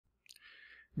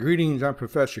Greetings, I'm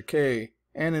Professor K,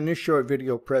 and in this short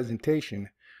video presentation,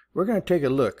 we're going to take a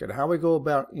look at how we go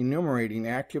about enumerating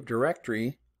Active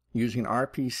Directory using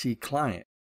RPCClient.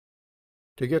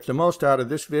 To get the most out of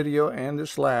this video and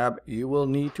this lab, you will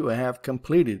need to have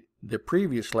completed the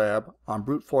previous lab on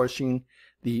brute forcing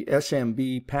the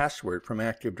SMB password from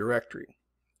Active Directory.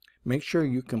 Make sure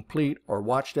you complete or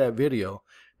watch that video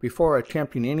before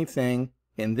attempting anything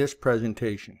in this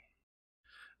presentation.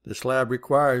 This lab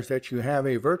requires that you have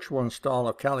a virtual install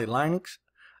of Kali Linux,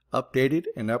 updated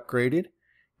and upgraded,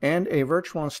 and a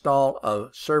virtual install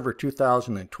of Server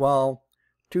 2012,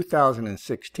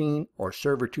 2016, or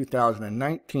Server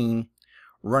 2019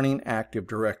 running Active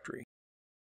Directory.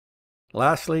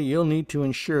 Lastly, you'll need to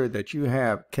ensure that you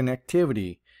have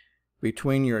connectivity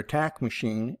between your attack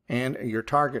machine and your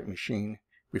target machine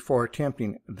before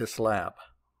attempting this lab.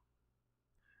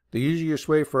 The easiest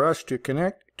way for us to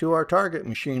connect to our target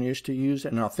machine is to use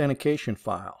an authentication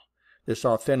file. This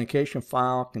authentication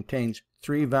file contains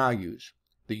three values: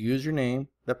 the username,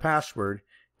 the password,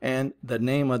 and the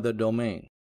name of the domain.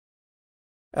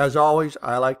 As always,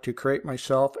 I like to create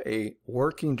myself a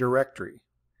working directory.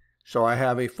 So I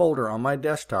have a folder on my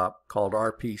desktop called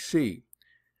RPC.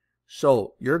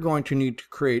 So you're going to need to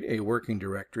create a working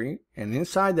directory, and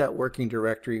inside that working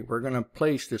directory we're going to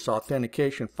place this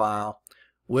authentication file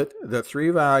with the three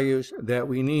values that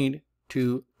we need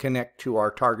to connect to our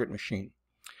target machine.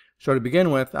 So to begin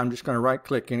with, I'm just going to right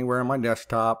click anywhere on my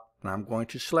desktop, and I'm going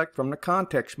to select from the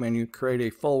context menu, create a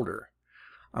folder.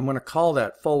 I'm going to call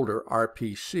that folder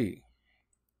RPC.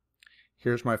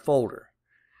 Here's my folder.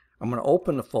 I'm going to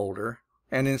open the folder,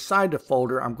 and inside the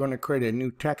folder I'm going to create a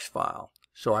new text file.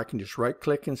 So I can just right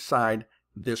click inside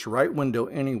this right window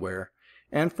anywhere,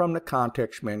 and from the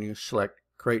context menu select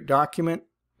create document,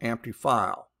 empty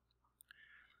file.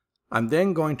 I'm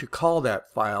then going to call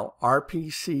that file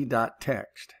rpc.txt.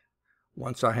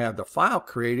 Once I have the file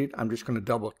created, I'm just going to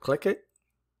double click it,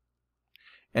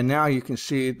 and now you can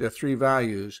see the three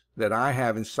values that I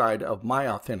have inside of my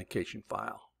authentication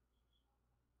file.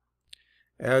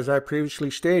 As I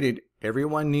previously stated,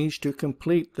 everyone needs to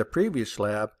complete the previous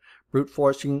lab brute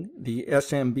forcing the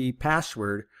SMB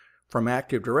password from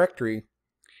Active Directory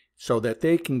so that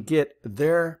they can get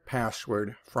their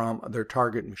password from their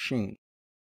target machine.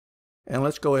 And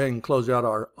let's go ahead and close out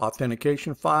our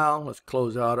authentication file. Let's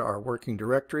close out our working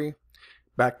directory.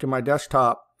 Back to my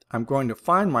desktop, I'm going to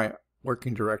find my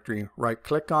working directory, right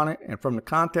click on it, and from the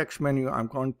context menu I'm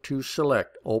going to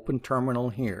select Open Terminal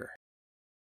here.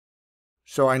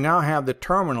 So I now have the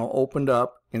terminal opened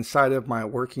up inside of my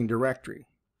working directory.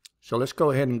 So let's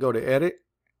go ahead and go to Edit,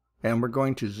 and we're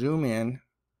going to zoom in,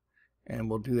 and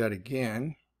we'll do that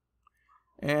again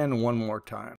and one more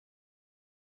time.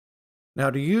 Now,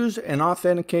 to use an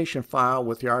authentication file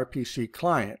with the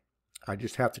RPCClient, I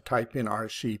just have to type in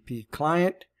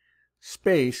RPCClient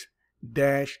space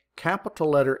dash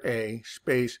capital letter A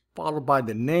space followed by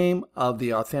the name of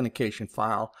the authentication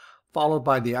file followed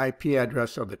by the IP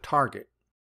address of the target.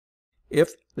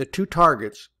 If the two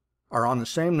targets are on the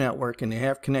same network and they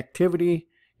have connectivity,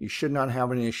 you should not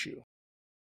have an issue.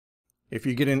 If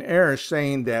you get an error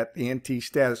saying that the NT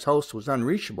status host was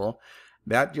unreachable,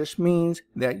 that just means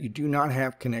that you do not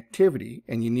have connectivity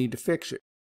and you need to fix it.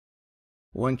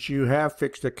 Once you have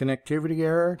fixed the connectivity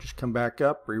error, just come back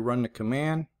up, rerun the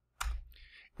command,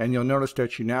 and you'll notice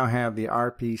that you now have the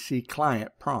RPCClient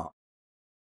prompt.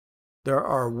 There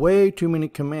are way too many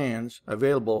commands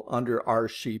available under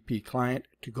RPCClient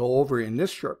to go over in this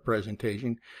short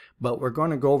presentation, but we're going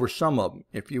to go over some of them.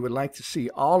 If you would like to see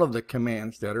all of the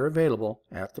commands that are available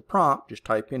at the prompt, just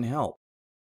type in help.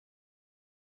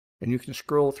 And you can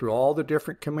scroll through all the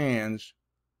different commands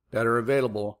that are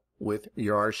available with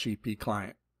your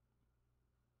RPCClient.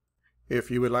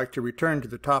 If you would like to return to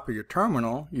the top of your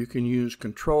terminal, you can use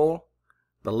Control,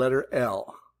 the letter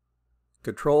L.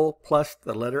 Control plus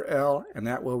the letter L, and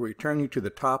that will return you to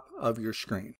the top of your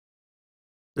screen.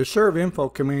 The serve info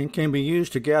command can be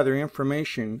used to gather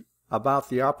information about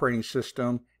the operating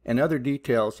system and other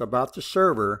details about the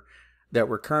server that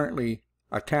we're currently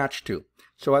attached to.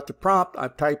 So at the prompt,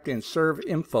 I've typed in serve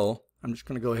info. I'm just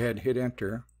going to go ahead and hit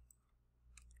enter.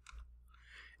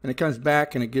 And it comes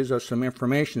back and it gives us some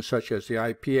information such as the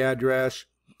IP address,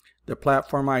 the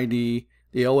platform ID,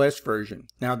 the OS version.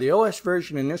 Now the OS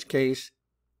version in this case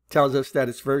tells us that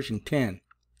it's version 10.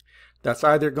 That's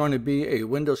either going to be a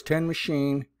Windows 10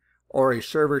 machine or a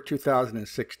Server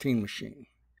 2016 machine.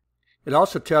 It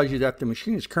also tells you that the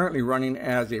machine is currently running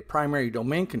as a primary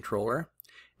domain controller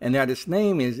and that its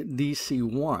name is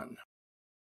DC1.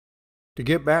 To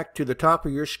get back to the top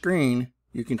of your screen,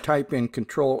 you can type in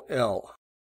Control L.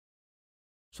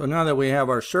 So now that we have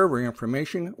our server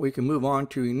information, we can move on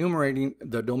to enumerating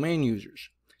the domain users.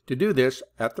 To do this,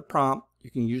 at the prompt,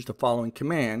 you can use the following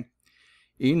command,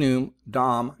 enum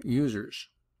dom users.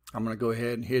 I'm going to go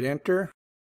ahead and hit enter,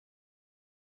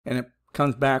 and it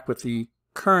comes back with the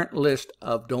current list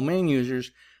of domain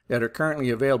users that are currently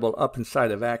available up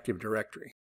inside of Active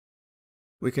Directory.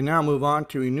 We can now move on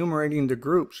to enumerating the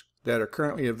groups that are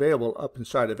currently available up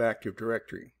inside of Active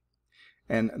Directory.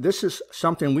 And this is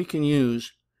something we can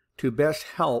use to best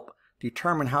help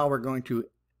determine how we're going to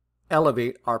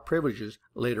elevate our privileges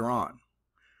later on.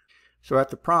 So at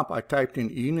the prompt, I typed in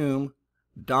enum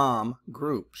dom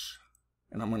groups,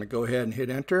 and I'm going to go ahead and hit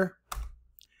enter.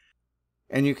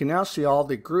 And you can now see all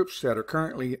the groups that are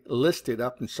currently listed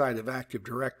up inside of Active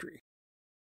Directory.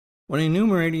 When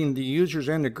enumerating the users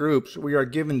and the groups, we are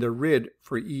given the RID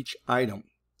for each item.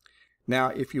 Now,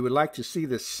 if you would like to see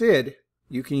the SID,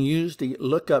 you can use the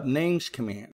lookup names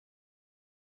command.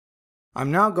 I'm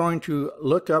now going to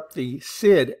look up the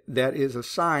SID that is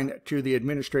assigned to the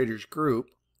administrator's group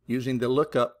using the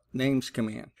lookup names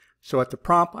command. So at the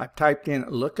prompt, I've typed in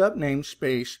lookup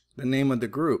namespace, the name of the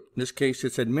group. In this case,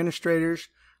 it's administrators.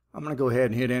 I'm going to go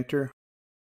ahead and hit enter.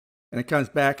 And it comes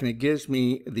back and it gives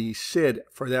me the SID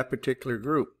for that particular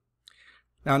group.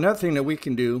 Now, another thing that we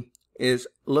can do is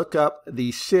look up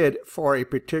the SID for a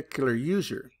particular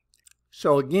user.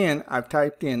 So again, I've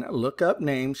typed in lookup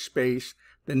namespace,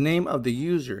 the name of the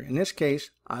user. In this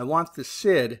case, I want the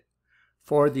SID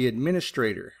for the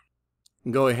administrator.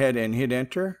 Go ahead and hit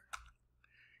enter,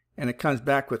 and it comes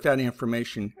back with that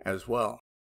information as well.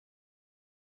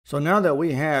 So now that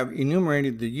we have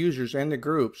enumerated the users and the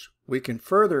groups, we can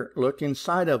further look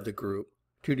inside of the group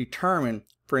to determine,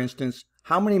 for instance,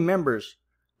 how many members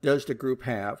does the group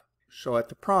have. So at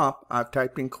the prompt, I've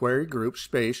typed in query group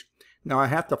space. Now I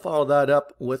have to follow that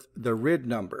up with the RID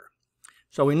number.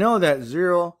 So we know that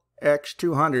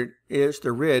 0x200 is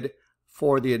the RID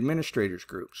for the administrators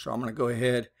group. So I'm going to go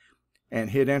ahead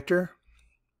and hit enter.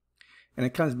 And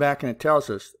it comes back and it tells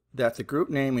us that the group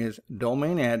name is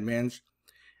domain admins.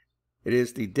 It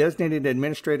is the designated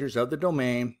administrators of the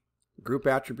domain. Group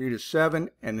attribute is 7,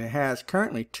 and it has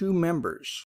currently 2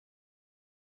 members.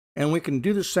 And we can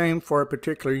do the same for a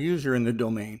particular user in the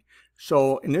domain.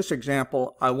 So in this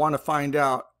example, I want to find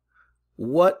out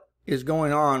what is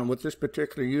going on with this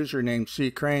particular user named C.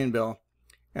 Cranebill,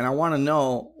 and I want to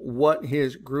know what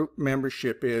his group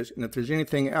membership is, and if there's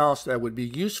anything else that would be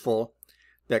useful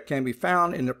that can be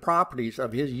found in the properties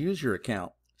of his user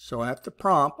account. So at the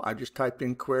prompt, I just typed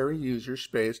in query user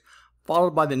space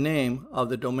followed by the name of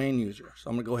the domain user. So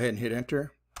I'm going to go ahead and hit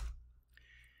enter.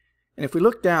 And if we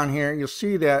look down here, you'll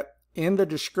see that in the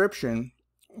description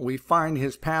we find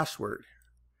his password.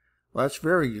 Well, that's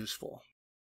very useful.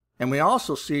 And we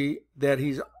also see that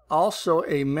he's also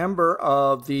a member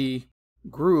of the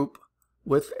group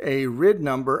with a RID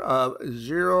number of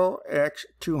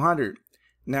 0x200.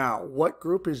 Now, what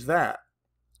group is that?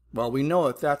 Well, we know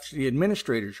that that's the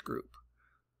administrators group.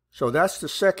 So that's the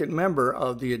second member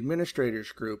of the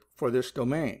administrators group for this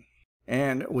domain.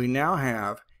 And we now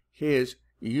have his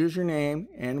username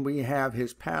and we have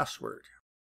his password.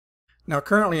 Now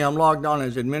currently I'm logged on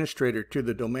as administrator to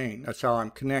the domain. That's how I'm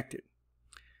connected.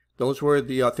 Those were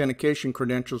the authentication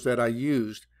credentials that I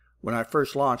used when I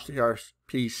first launched the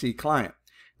RPCClient.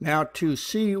 Now to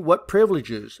see what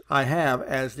privileges I have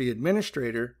as the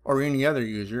administrator or any other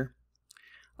user,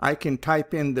 I can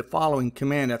type in the following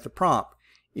command at the prompt,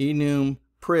 enum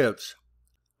privs.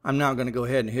 I'm now going to go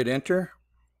ahead and hit enter,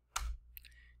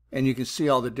 and you can see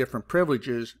all the different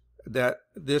privileges that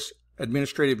this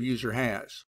administrative user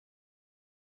has.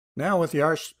 Now with the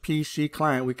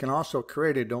RPCClient, we can also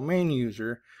create a domain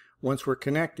user once we're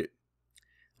connected.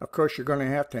 Of course, you're going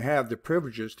to have the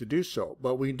privileges to do so,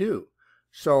 but we do.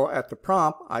 So at the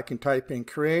prompt, I can type in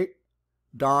create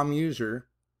dom user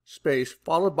space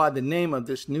followed by the name of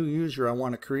this new user I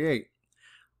want to create.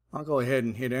 I'll go ahead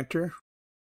and hit enter.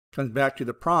 Comes back to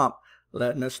the prompt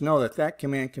letting us know that that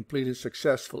command completed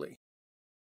successfully.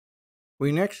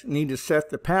 We next need to set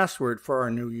the password for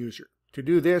our new user. To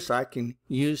do this, I can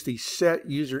use the set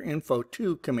user info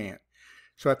to command.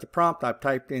 So at the prompt, I've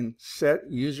typed in set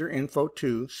user info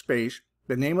to space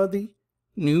the name of the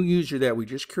new user that we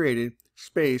just created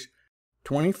space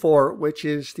 24, which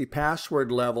is the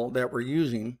password level that we're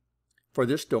using for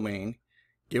this domain.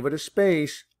 Give it a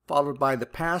space followed by the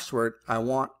password I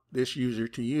want this user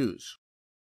to use.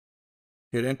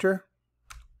 Hit enter,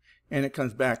 and it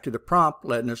comes back to the prompt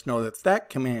letting us know that that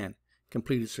command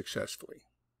completed successfully.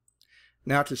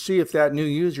 Now to see if that new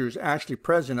user is actually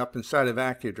present up inside of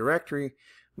Active Directory,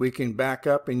 we can back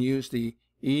up and use the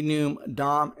enum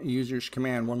dom users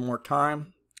command one more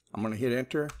time. I'm going to hit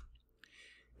enter,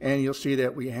 and you'll see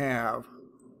that we have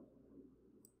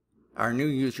our new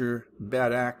user,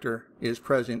 bad actor, is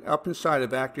present up inside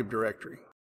of Active Directory.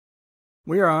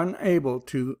 We are unable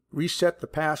to reset the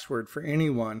password for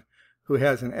anyone who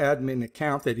has an admin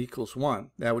account that equals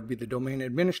 1. That would be the domain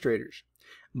administrators.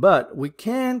 But we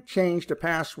can change the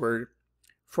password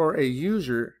for a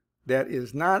user that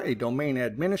is not a domain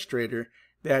administrator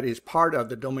that is part of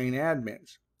the domain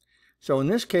admins. So in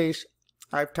this case,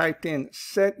 I've typed in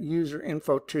set user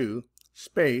info 2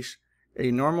 space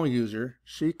a normal user,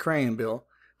 C. Cranebill,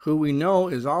 who we know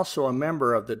is also a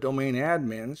member of the domain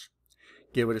admins.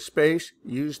 Give it a space,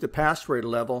 use the password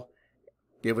level,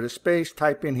 give it a space,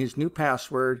 type in his new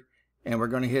password, and we're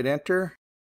going to hit enter.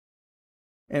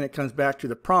 And it comes back to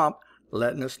the prompt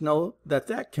letting us know that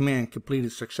that command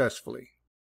completed successfully.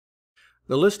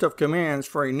 The list of commands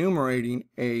for enumerating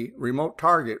a remote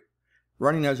target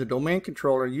running as a domain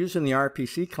controller using the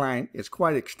RPCClient is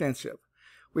quite extensive.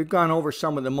 We've gone over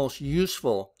some of the most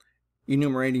useful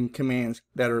enumerating commands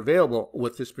that are available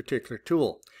with this particular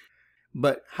tool.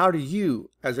 But how do you,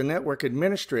 as a network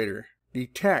administrator,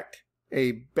 detect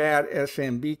a bad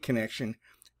SMB connection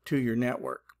to your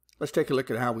network? Let's take a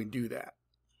look at how we do that.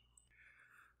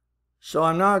 So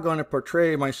I'm now going to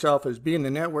portray myself as being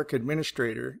the network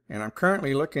administrator, and I'm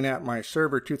currently looking at my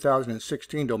Server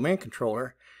 2016 domain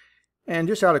controller. And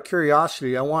just out of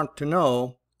curiosity, I want to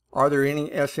know, are there any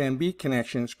SMB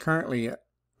connections currently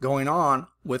going on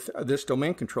with this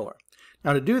domain controller?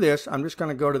 Now to do this, I'm just going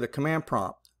to go to the command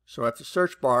prompt. So at the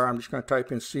search bar, I'm just going to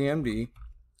type in CMD.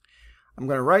 I'm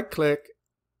going to right click.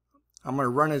 I'm going to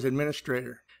run as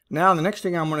administrator. Now the next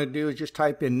thing I'm going to do is just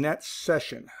type in net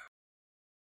session.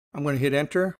 I'm going to hit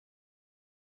enter.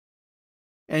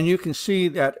 And you can see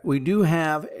that we do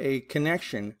have a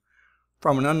connection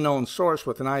from an unknown source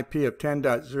with an IP of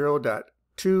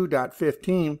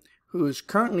 10.0.2.15 who is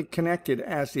currently connected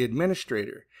as the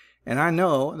administrator. And I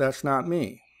know that's not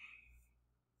me.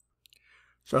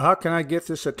 So how can I get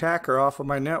this attacker off of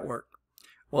my network?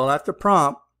 Well, at the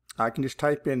prompt, I can just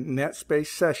type in net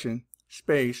space session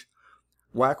space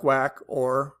whack whack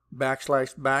or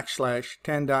backslash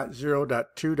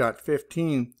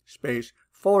 10.0.2.15 space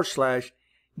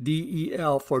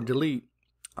 /del for delete.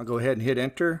 I'll go ahead and hit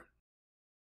enter.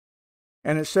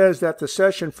 And it says that the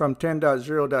session from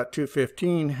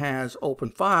 10.0.2.15 has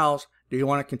open files. Do you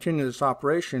want to continue this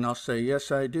operation? I'll say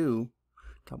yes I do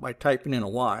by typing in a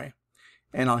Y.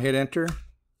 And I'll hit enter,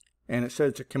 and it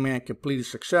says the command completed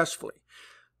successfully.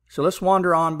 So let's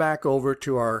wander on back over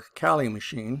to our Kali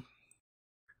machine,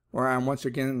 where I'm once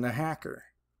again the hacker.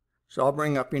 So I'll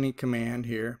bring up any command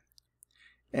here,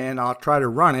 and I'll try to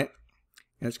run it,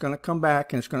 and it's going to come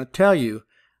back and it's going to tell you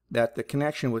that the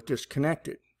connection was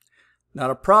disconnected.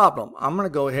 Not a problem. I'm going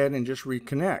to go ahead and just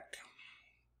reconnect.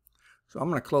 So I'm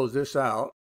going to close this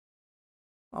out.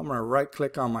 I'm going to right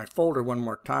click on my folder one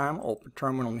more time, open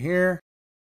terminal here.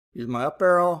 Use my up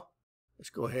arrow. Let's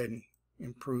go ahead and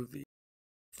improve the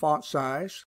font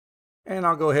size. And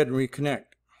I'll go ahead and reconnect.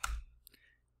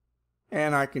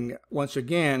 And I can once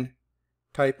again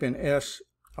type in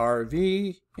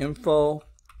srv info,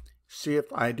 see if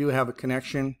I do have a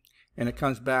connection, and it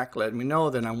comes back letting me know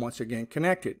that I'm once again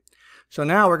connected. So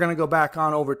now we're going to go back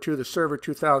on over to the Server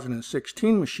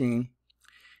 2016 machine,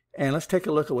 and let's take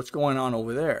a look at what's going on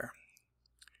over there.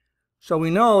 So we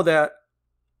know that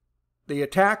the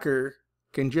attacker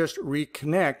can just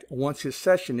reconnect once his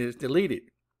session is deleted.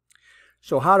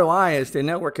 So how do I, as the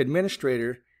network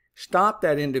administrator, stop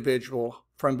that individual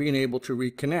from being able to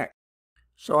reconnect?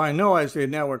 So I know as the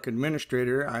network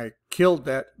administrator, I killed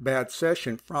that bad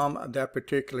session from that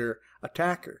particular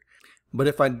attacker. But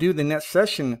if I do the net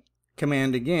session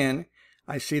command again,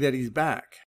 I see that he's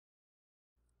back.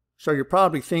 So you're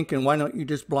probably thinking, why don't you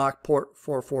just block port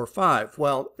 445?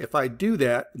 Well, if I do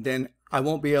that, then I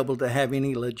won't be able to have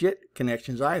any legit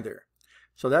connections either.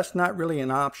 So that's not really an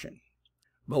option.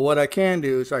 But what I can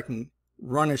do is I can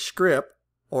run a script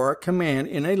or a command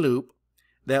in a loop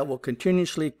that will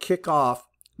continuously kick off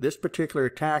this particular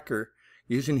attacker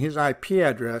using his IP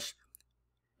address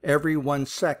every 1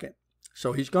 second.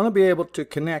 So he's going to be able to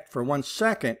connect for 1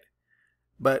 second,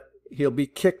 but he'll be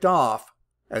kicked off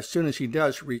as soon as he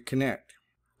does reconnect.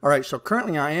 Alright, so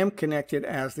currently I am connected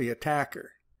as the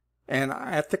attacker. And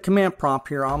at the command prompt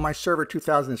here on my Server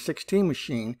 2016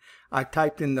 machine, I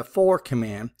typed in the for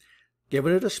command,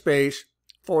 given it a space,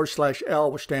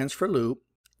 /L, which stands for loop.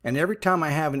 And every time I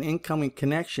have an incoming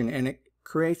connection and it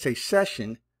creates a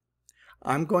session,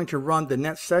 I'm going to run the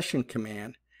net session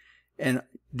command and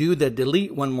do the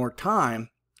delete one more time.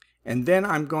 And then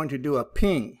I'm going to do a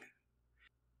ping.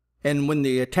 And when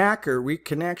the attacker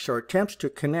reconnects or attempts to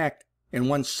connect in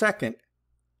 1 second,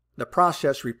 the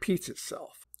process repeats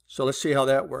itself. So let's see how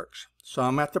that works. So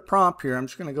I'm at the prompt here. I'm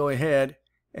just going to go ahead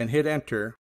and hit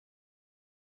enter.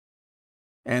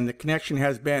 And the connection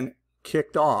has been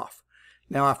kicked off.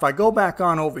 Now if I go back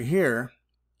on over here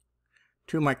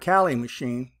to my Kali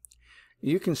machine,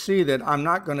 you can see that I'm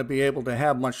not going to be able to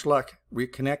have much luck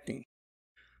reconnecting.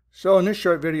 So in this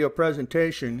short video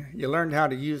presentation, you learned how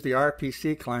to use the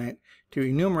RPC client to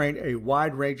enumerate a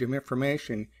wide range of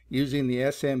information using the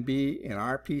SMB and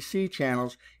RPC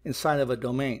channels inside of a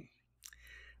domain.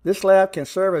 This lab can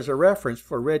serve as a reference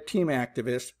for red team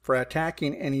activists for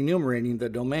attacking and enumerating the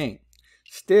domain.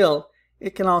 Still,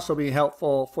 it can also be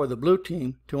helpful for the blue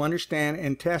team to understand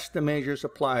and test the measures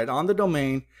applied on the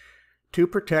domain to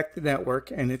protect the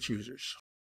network and its users.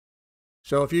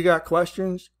 So if you got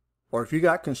questions or if you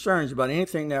got concerns about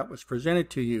anything that was presented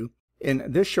to you in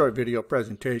this short video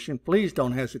presentation, please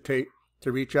don't hesitate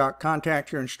to reach out,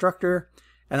 contact your instructor,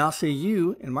 and I'll see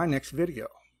you in my next video.